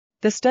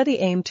The study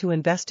aimed to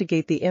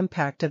investigate the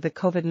impact of the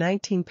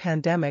COVID-19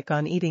 pandemic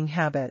on eating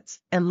habits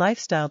and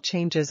lifestyle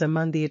changes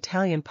among the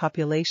Italian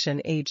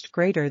population aged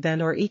greater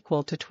than or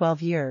equal to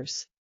 12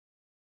 years.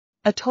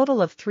 A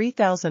total of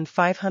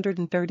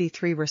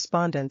 3,533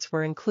 respondents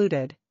were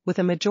included, with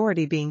a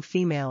majority being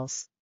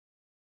females.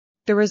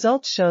 The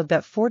results showed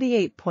that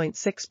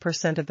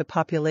 48.6% of the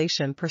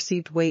population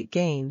perceived weight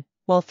gain,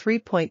 while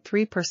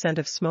 3.3%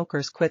 of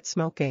smokers quit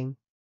smoking.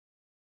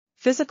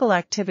 Physical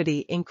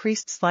activity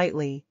increased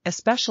slightly,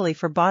 especially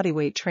for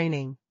bodyweight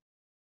training.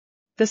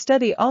 The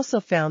study also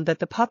found that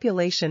the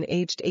population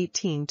aged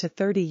 18 to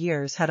 30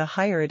 years had a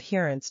higher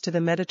adherence to the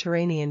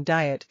Mediterranean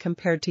diet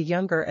compared to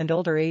younger and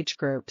older age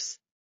groups.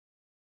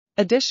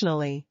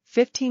 Additionally,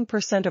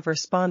 15% of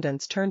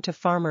respondents turned to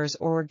farmers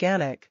or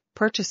organic,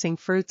 purchasing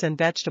fruits and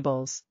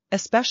vegetables,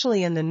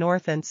 especially in the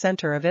north and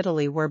center of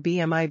Italy where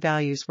BMI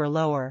values were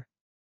lower.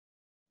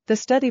 The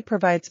study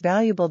provides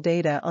valuable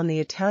data on the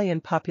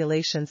Italian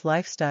population's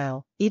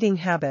lifestyle, eating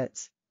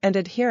habits, and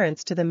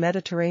adherence to the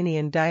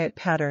Mediterranean diet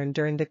pattern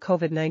during the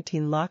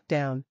COVID-19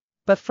 lockdown,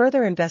 but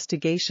further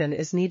investigation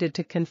is needed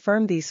to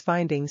confirm these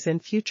findings in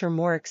future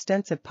more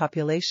extensive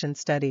population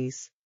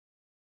studies.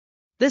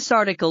 This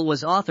article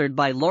was authored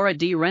by Laura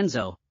D.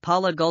 Renzo,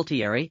 Paola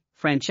Gualtieri,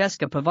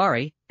 Francesca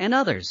Pivari, and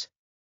others.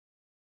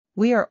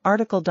 We are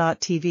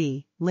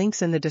RTCLTV,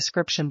 links in the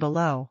description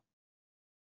below.